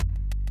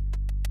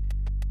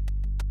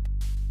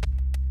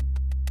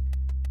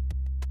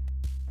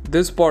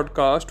This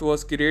podcast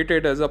was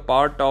created as a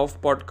part of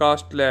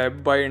Podcast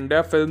Lab by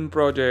India Film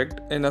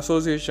Project in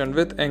association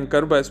with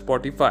Anchor by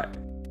Spotify.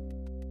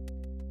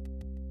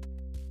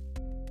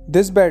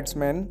 This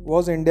batsman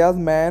was India's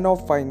man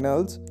of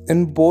finals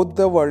in both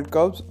the World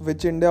Cups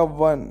which India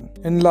won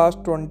in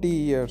last 20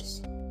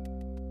 years.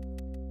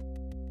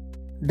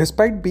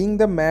 Despite being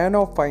the man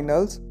of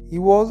finals, he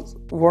was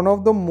one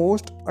of the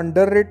most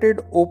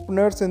underrated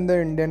openers in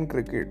the Indian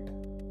cricket.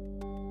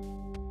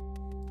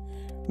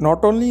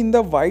 Not only in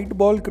the white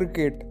ball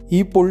cricket,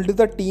 he pulled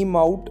the team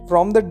out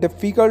from the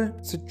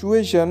difficult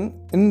situation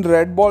in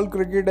red ball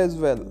cricket as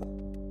well.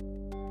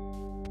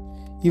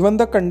 Even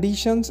the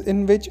conditions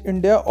in which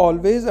India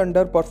always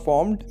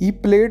underperformed, he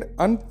played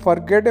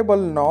unforgettable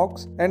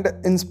knocks and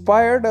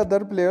inspired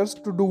other players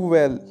to do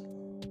well.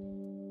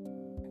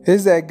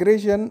 His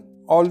aggression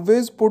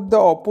always put the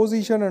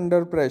opposition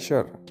under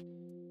pressure.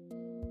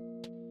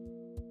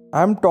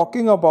 I am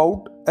talking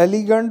about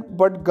elegant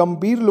but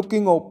Gambhir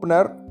looking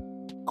opener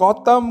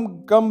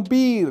Gautam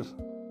Gambhir.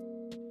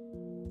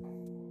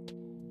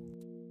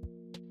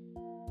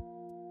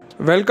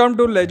 Welcome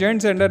to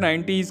Legends and a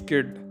 90s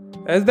Kid.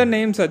 As the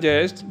name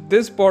suggests,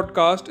 this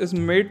podcast is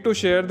made to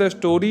share the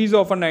stories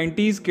of a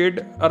 90s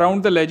kid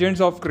around the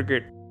legends of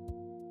cricket.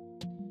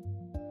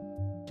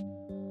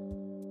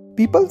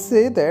 People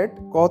say that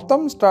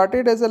Gautam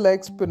started as a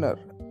leg spinner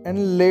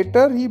and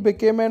later he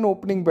became an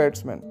opening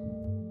batsman.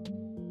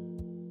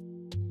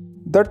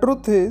 The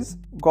truth is,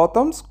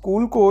 Gautam's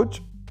school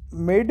coach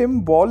made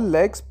him ball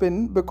leg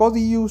spin because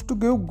he used to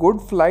give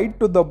good flight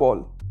to the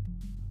ball.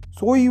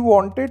 So he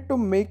wanted to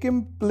make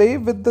him play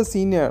with the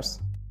seniors.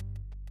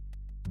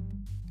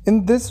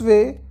 In this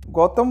way,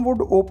 Gautam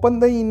would open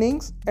the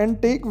innings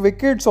and take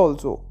wickets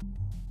also.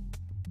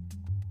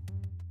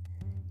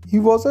 He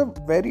was a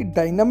very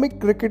dynamic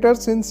cricketer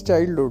since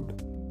childhood.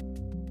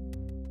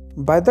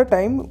 By the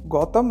time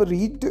Gautam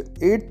reached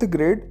 8th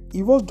grade,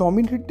 he was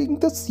dominating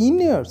the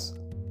seniors.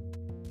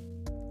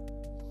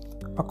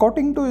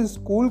 According to his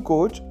school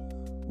coach,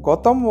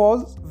 Gautam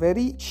was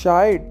very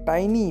shy,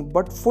 tiny,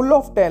 but full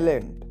of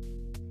talent.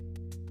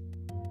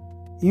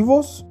 He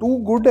was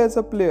too good as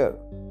a player.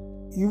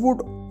 He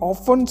would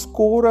often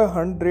score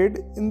 100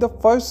 in the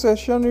first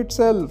session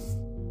itself.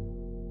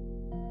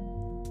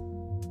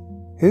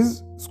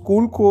 His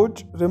school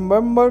coach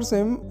remembers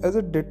him as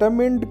a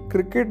determined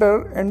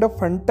cricketer and a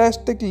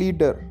fantastic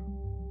leader.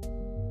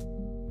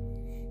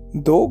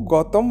 Though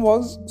Gautam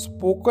was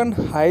spoken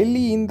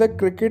highly in the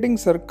cricketing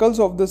circles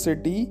of the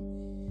city,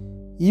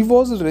 he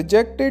was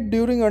rejected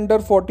during under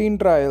 14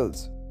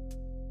 trials.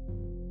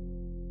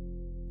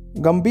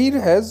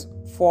 Gambhir has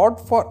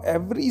fought for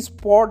every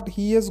spot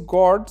he has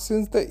got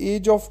since the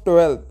age of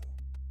 12.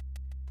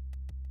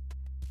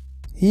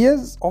 He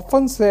has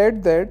often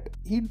said that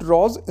he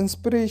draws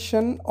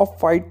inspiration of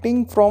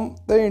fighting from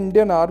the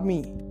Indian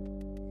Army.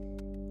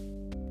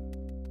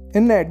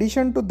 In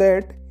addition to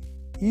that,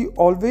 he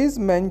always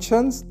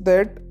mentions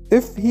that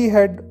if he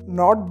had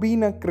not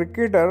been a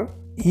cricketer,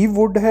 he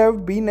would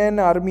have been an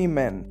army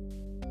man.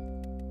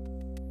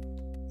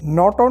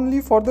 Not only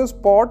for the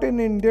spot in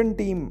Indian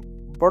team,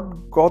 but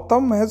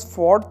Gautam has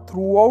fought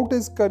throughout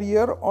his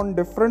career on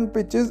different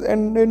pitches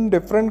and in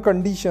different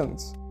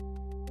conditions.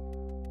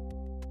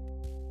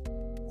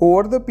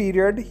 Over the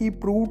period, he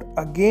proved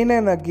again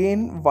and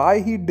again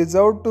why he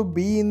deserved to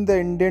be in the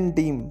Indian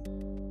team.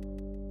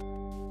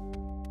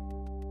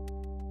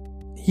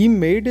 He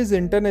made his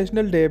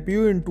international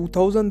debut in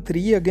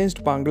 2003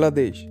 against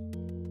Bangladesh.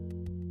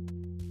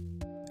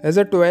 As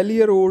a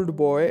 12-year-old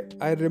boy,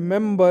 I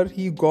remember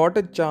he got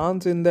a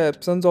chance in the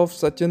absence of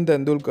Sachin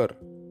Tendulkar.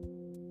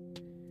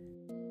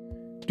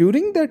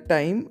 During that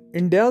time,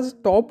 India's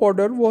top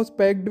order was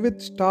packed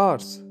with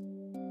stars.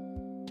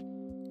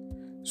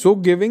 So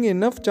giving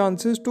enough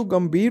chances to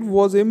Gambhir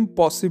was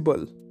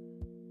impossible.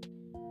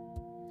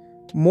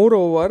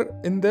 Moreover,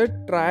 in the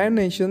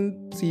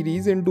Tri-Nation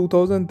series in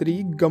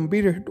 2003,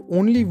 Gambhir hit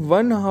only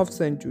one half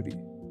century.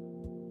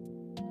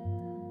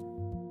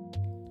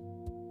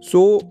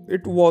 So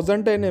it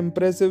wasn't an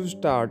impressive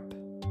start.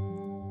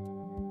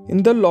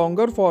 In the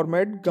longer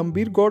format,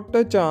 Gambhir got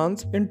a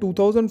chance in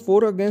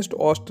 2004 against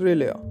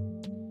Australia.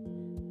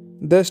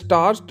 The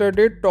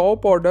star-studded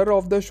top order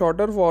of the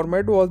shorter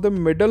format was the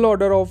middle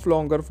order of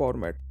longer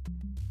format.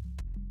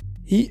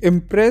 He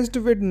impressed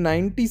with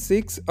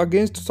 96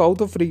 against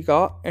South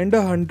Africa and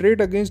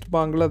 100 against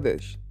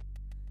Bangladesh.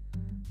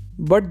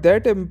 But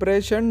that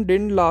impression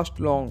didn't last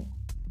long,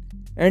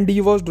 and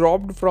he was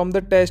dropped from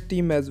the test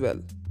team as well.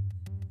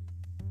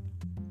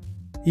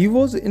 He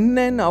was in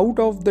and out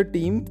of the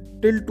team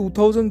till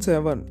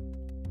 2007.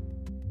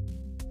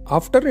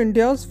 After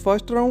India's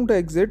first round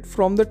exit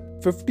from the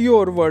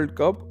 50-over World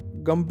Cup,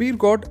 Gambhir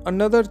got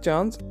another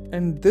chance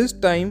and this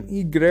time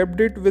he grabbed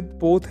it with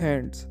both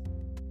hands.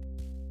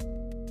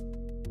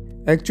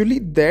 Actually,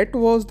 that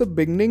was the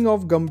beginning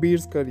of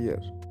Gambhir's career.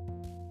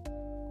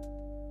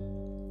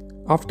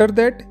 After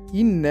that,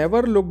 he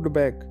never looked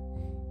back.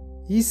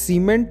 He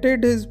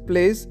cemented his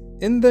place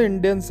in the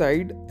Indian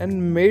side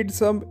and made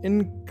some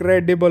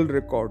incredible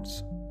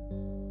records.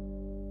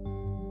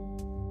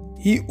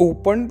 He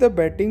opened the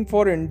batting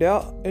for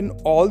India in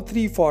all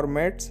three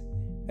formats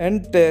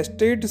and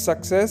tasted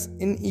success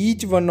in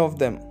each one of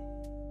them.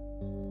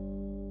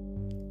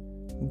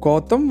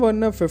 Gautam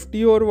won a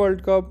 50-over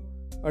World Cup,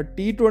 a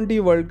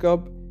T20 World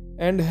Cup,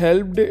 and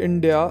helped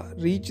India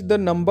reach the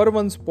number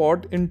 1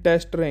 spot in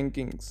Test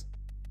rankings.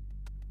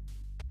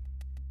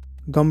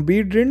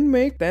 Gambhir didn't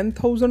make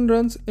 10,000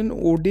 runs in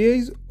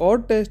ODIs or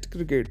Test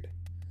cricket,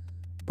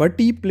 but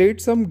he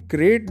played some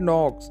great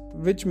knocks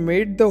which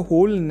made the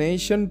whole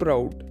nation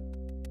proud.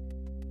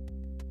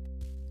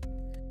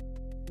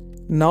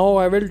 Now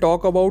I will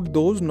talk about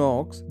those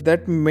knocks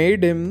that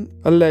made him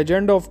a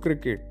legend of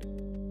cricket.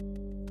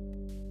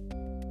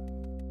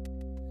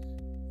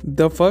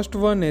 The first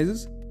one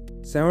is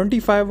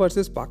 75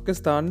 vs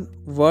Pakistan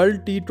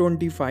World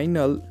T20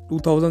 Final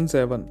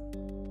 2007.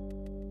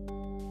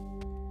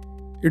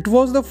 It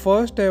was the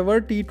first ever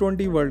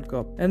T20 World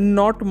Cup and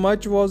not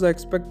much was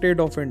expected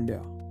of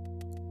India.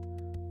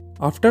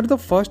 After the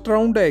first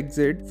round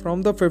exit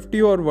from the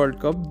 50-over World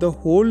Cup, the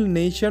whole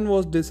nation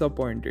was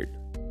disappointed.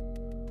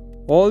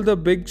 All the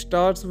big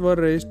stars were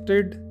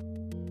rested.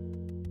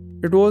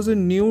 It was a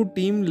new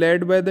team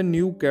led by the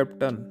new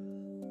captain.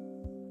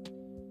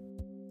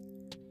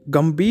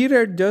 Gambhir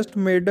had just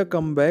made a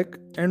comeback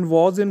and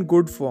was in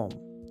good form.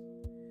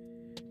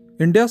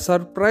 India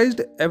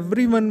surprised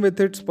everyone with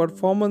its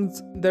performance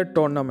in that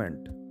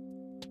tournament.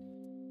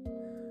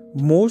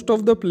 Most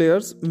of the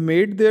players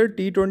made their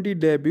T20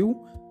 debut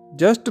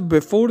just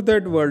before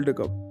that World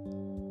Cup.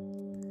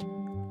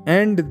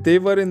 And they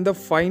were in the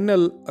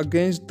final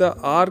against the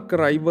arch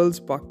rivals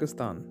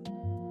Pakistan.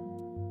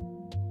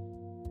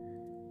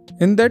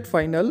 In that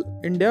final,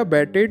 India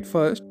batted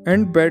first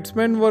and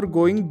batsmen were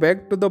going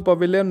back to the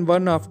pavilion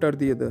one after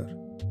the other.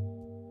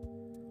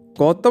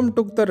 Gautam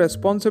took the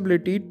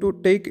responsibility to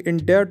take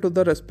India to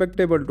the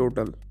respectable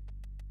total.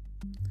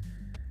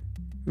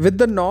 With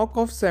the knock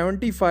of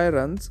 75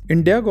 runs,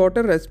 India got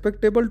a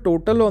respectable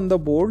total on the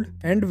board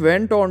and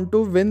went on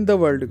to win the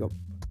World Cup.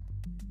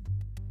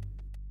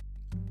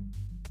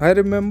 I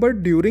remember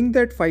during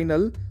that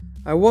final,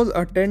 I was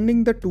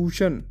attending the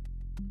tuition.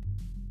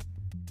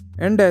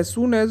 And as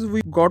soon as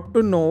we got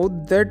to know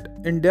that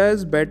India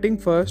is batting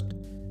first,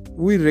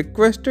 we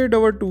requested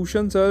our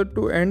tuition sir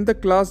to end the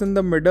class in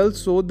the middle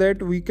so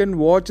that we can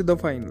watch the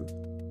final.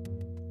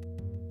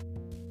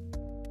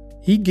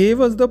 He gave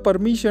us the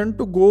permission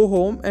to go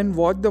home and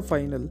watch the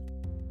final.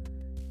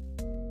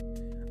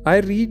 I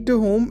reached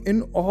home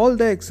in all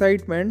the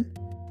excitement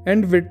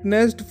and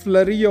witnessed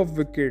flurry of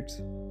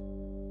wickets.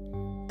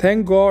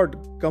 Thank God,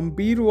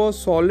 Gambhir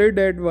was solid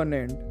at one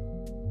end.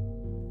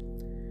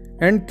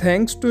 And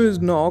thanks to his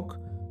knock,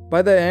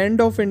 by the end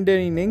of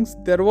Indian innings,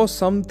 there was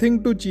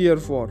something to cheer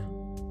for.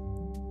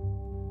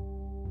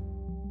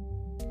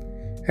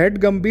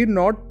 Had Gambhir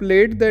not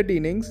played that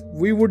innings,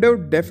 we would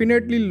have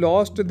definitely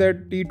lost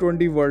that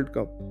T20 World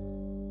Cup.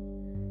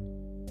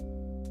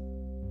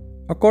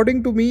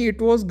 According to me,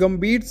 it was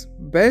Gambhir's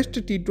best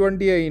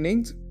T20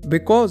 innings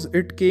because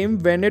it came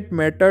when it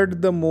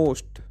mattered the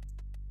most.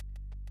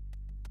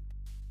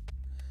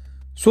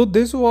 So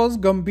this was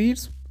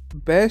Gambhir's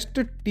best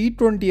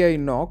T20I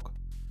knock.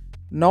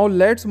 Now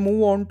let's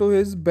move on to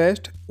his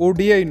best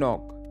ODI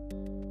knock.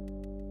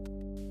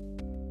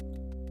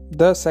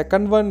 The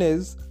second one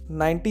is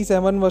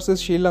 97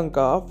 vs Sri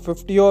Lanka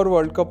 50-over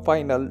World Cup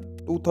Final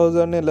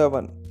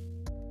 2011.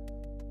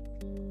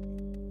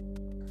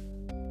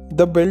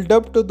 The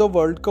build-up to the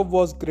World Cup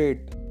was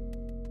great.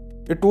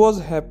 It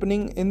was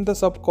happening in the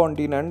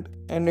subcontinent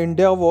and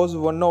India was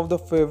one of the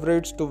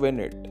favourites to win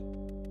it.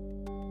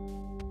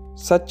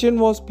 Sachin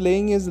was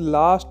playing his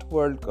last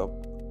World Cup,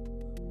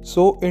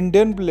 so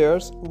Indian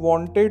players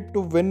wanted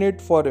to win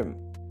it for him.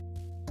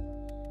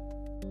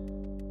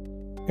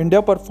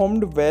 India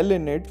performed well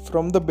in it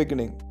from the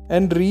beginning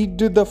and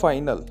reached the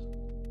final.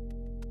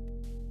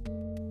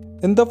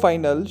 In the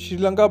final, Sri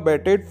Lanka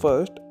batted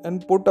first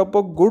and put up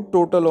a good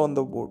total on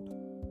the board.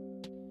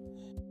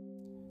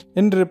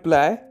 In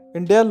reply,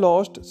 India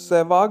lost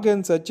Sehwag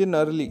and Sachin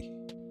early.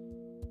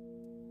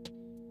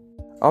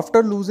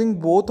 After losing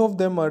both of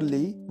them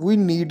early, we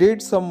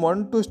needed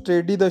someone to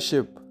steady the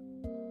ship.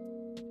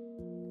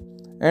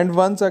 And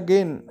once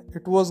again,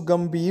 it was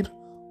Gambhir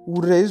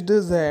who raised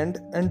his hand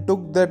and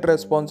took that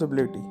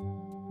responsibility.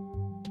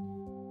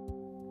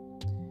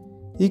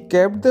 He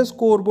kept the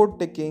scoreboard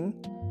ticking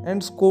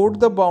and scored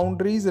the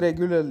boundaries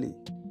regularly.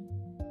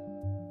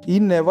 He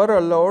never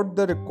allowed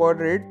the required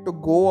rate to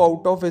go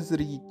out of his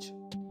reach.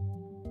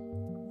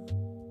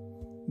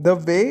 The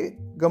way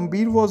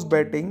Gambhir was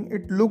batting,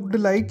 it looked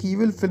like he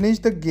will finish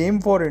the game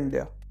for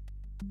India.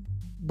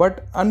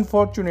 But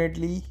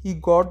unfortunately, he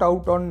got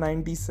out on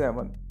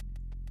 97.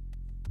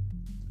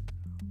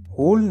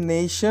 Whole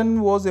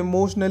nation was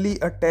emotionally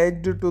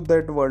attached to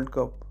that World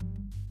Cup.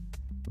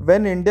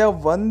 When India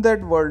won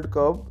that World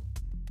Cup,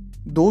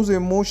 those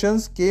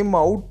emotions came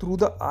out through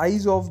the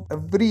eyes of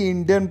every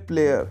Indian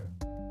player.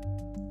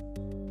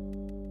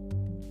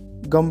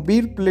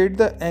 Gambhir played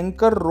the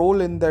anchor role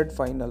in that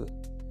final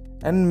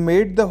and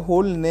made the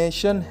whole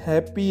nation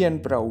happy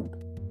and proud.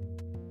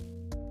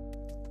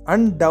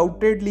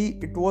 Undoubtedly,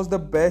 it was the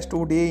best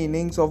ODI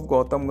innings of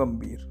Gautam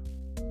Gambhir.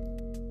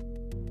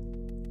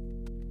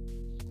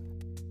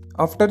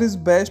 After his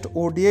best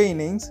ODI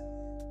innings,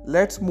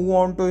 let's move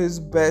on to his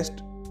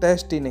best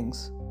Test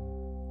innings.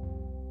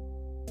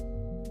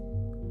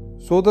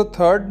 So the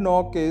third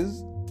knock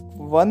is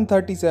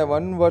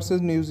 137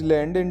 versus New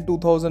Zealand in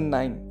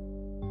 2009.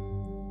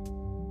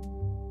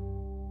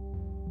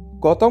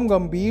 Gautam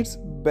Gambhir's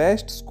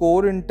best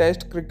score in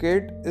Test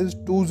cricket is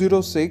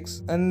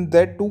 206, and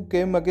that too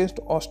came against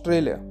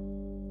Australia.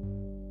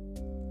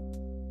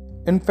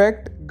 In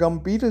fact,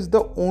 Gambhir is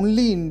the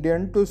only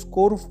Indian to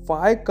score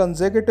 5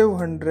 consecutive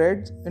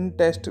hundreds in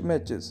Test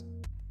matches.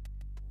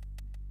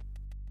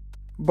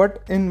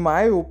 But in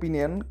my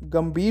opinion,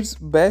 Gambhir's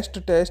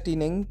best Test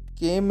inning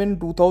came in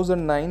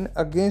 2009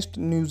 against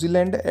New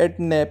Zealand at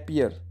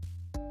Napier.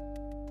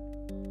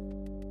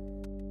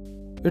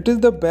 It is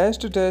the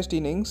best Test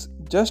innings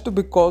just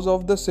because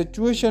of the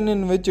situation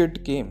in which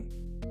it came.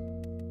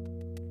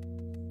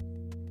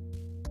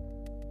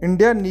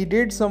 India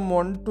needed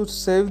someone to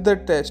save the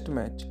Test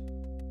match.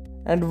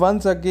 And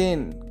once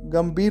again,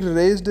 Gambhir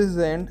raised his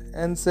hand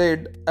and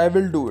said, "I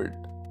will do it."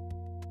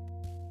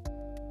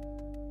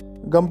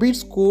 Gambhir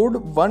scored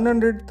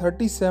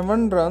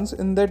 137 runs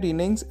in that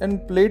innings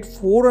and played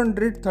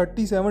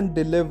 437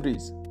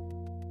 deliveries.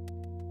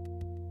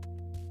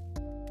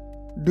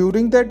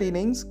 During that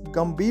innings,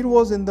 Gambhir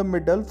was in the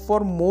middle for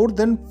more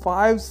than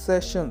 5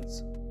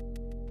 sessions.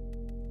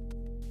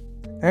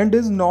 And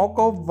his knock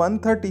of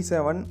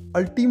 137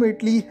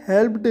 ultimately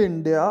helped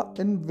India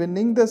in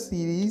winning the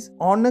series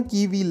on a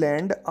Kiwi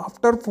land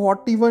after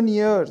 41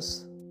 years.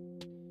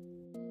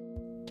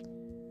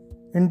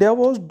 India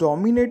was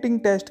dominating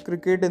Test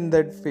cricket in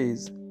that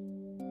phase.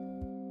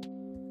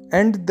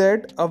 And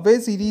that away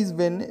series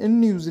win in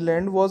New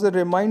Zealand was a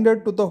reminder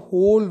to the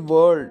whole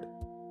world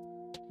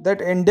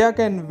that India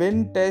can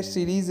win Test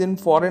series in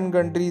foreign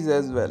countries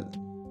as well.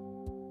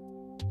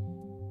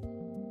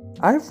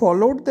 I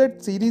followed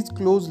that series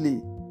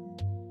closely.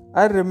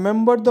 I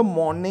remember the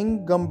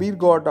morning Gambhir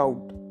got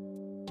out.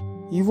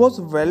 He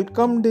was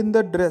welcomed in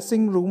the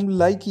dressing room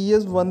like he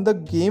has won the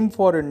game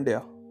for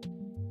India.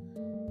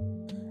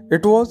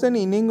 It was an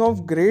inning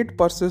of great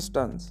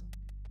persistence.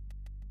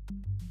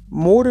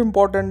 More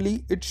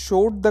importantly, it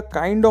showed the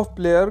kind of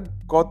player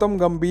Gautam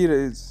Gambhir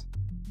is.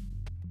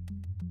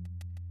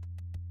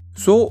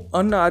 So,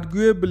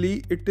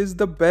 unarguably, it is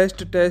the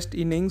best Test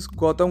innings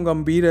Gautam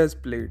Gambhir has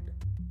played.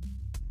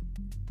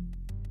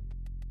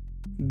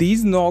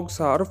 These knocks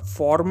are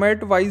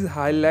format-wise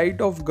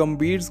highlight of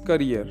Gambhir's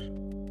career.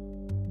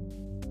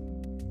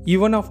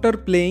 Even after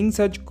playing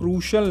such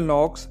crucial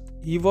knocks,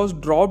 he was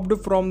dropped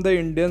from the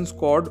Indian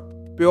squad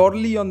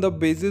purely on the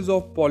basis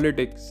of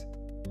politics.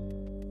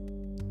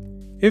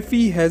 If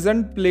he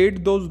hasn't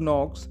played those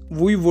knocks,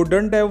 we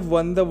wouldn't have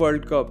won the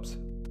World Cups.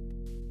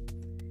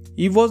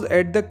 He was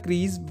at the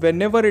crease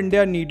whenever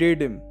India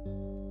needed him.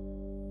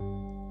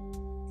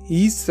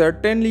 He is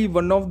certainly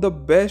one of the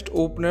best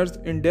openers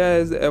India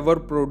has ever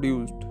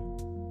produced.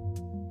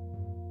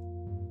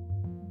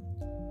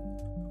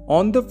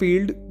 On the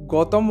field,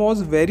 Gautam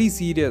was very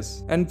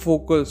serious and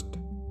focused.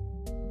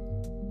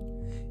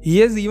 He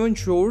has even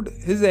showed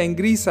his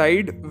angry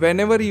side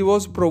whenever he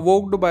was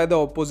provoked by the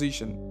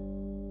opposition.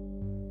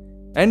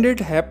 And it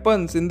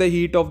happens in the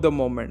heat of the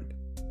moment.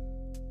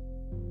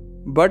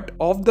 But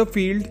off the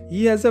field,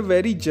 he has a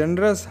very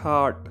generous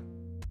heart.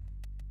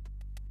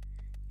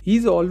 He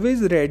is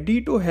always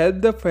ready to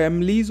help the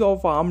families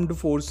of armed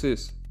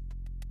forces.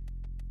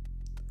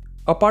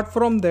 Apart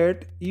from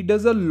that, he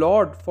does a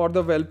lot for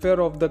the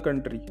welfare of the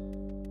country.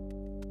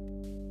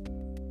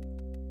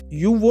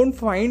 You won't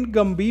find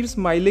Gambhir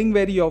smiling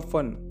very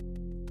often.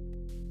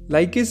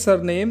 Like his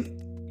surname,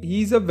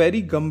 he is a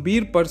very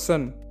Gambhir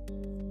person.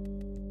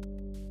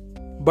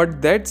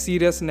 But that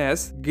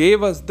seriousness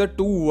gave us the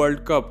 2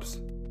 World Cups.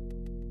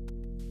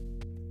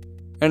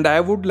 And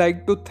I would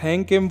like to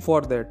thank him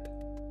for that.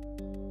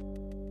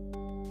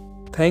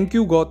 Thank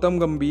you, Gautam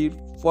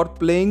Gambhir, for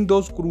playing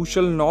those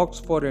crucial knocks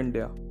for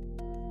India.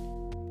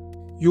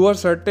 You are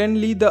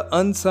certainly the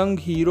unsung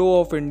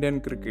hero of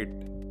Indian cricket.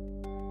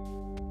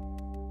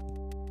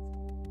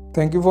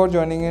 Thank you for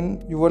joining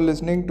in. You were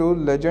listening to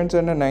Legends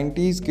and a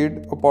 90s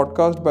Kid, a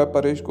podcast by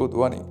Paresh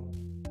Godwani.